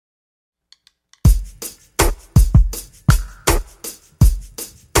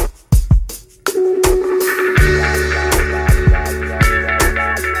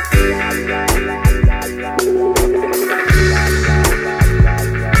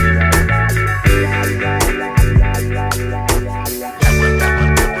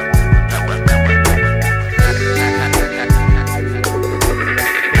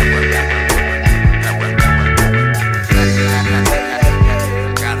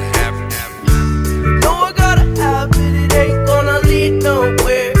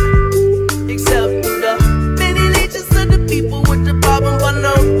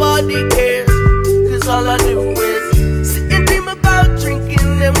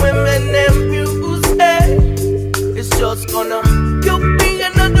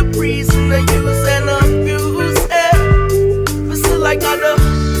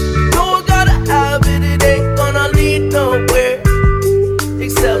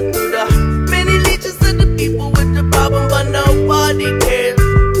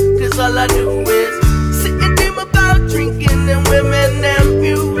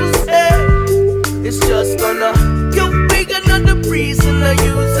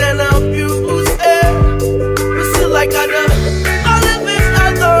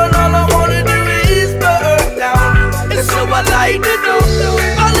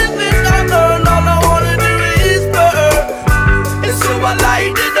I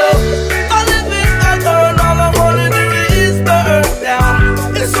light it up. I live in a turn, all I wanna do is burn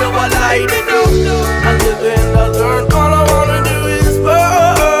down. And so I light it up. I live in a turn, all I wanna do is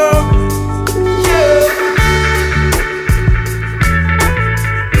burn. Yeah.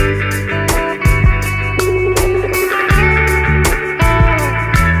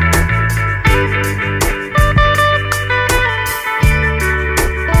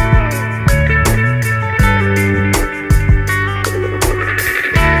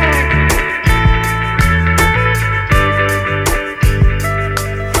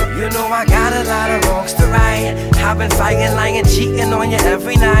 I got a lot of wrongs to right. I've been fighting, lying, cheating on you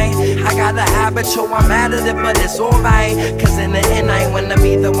every night. I got a habit, so I'm mad at it, but it's alright. Cause in the end, I ain't wanna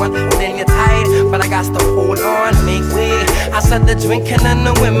be the one holding you tight. But I got to hold on, make way. I said the drinking and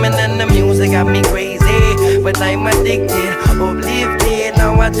the women and the music got me crazy. But I'm addicted, uplifted.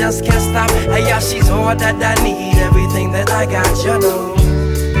 Now I just can't stop. Hey, yeah, she's all that I need. Everything that I got, you know.